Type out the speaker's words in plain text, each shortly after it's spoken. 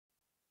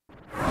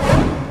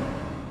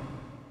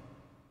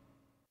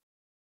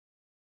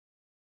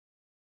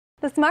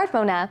The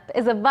smartphone app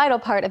is a vital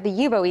part of the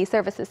UVO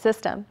eServices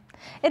system.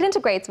 It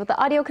integrates with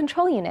the audio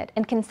control unit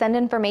and can send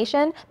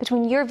information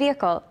between your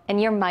vehicle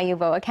and your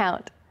MyUVO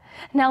account.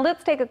 Now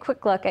let's take a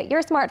quick look at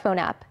your smartphone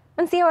app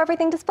and see how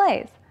everything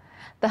displays.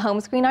 The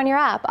home screen on your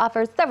app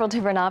offers several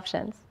different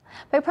options.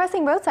 By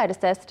pressing Roadside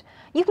Assist,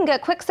 you can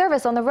get quick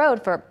service on the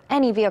road for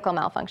any vehicle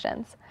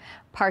malfunctions.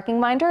 Parking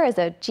Minder is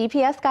a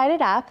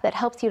GPS-guided app that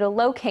helps you to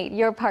locate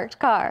your parked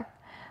car.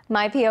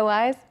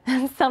 MyPOIs,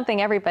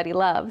 something everybody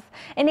loves,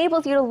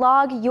 enables you to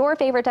log your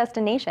favorite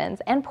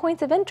destinations and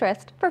points of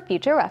interest for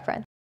future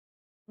reference.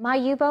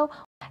 MyUVO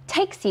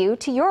takes you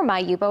to your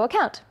MyUVO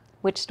account,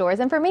 which stores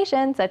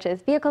information such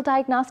as vehicle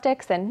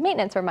diagnostics and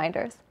maintenance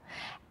reminders.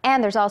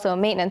 And there's also a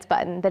maintenance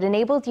button that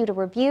enables you to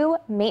review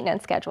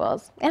maintenance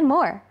schedules and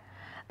more.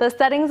 The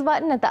settings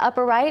button at the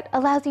upper right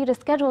allows you to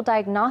schedule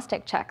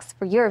diagnostic checks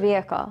for your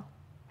vehicle.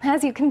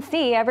 As you can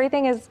see,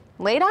 everything is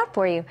laid out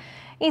for you.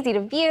 Easy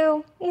to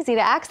view, easy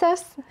to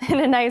access,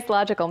 in a nice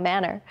logical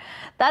manner.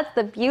 That's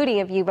the beauty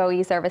of UVO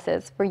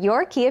eServices for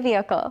your Kia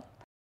vehicle.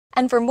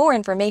 And for more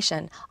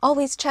information,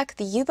 always check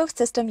the UVO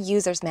System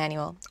User's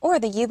Manual or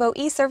the UVO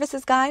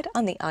eServices Guide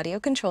on the audio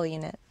control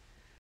unit.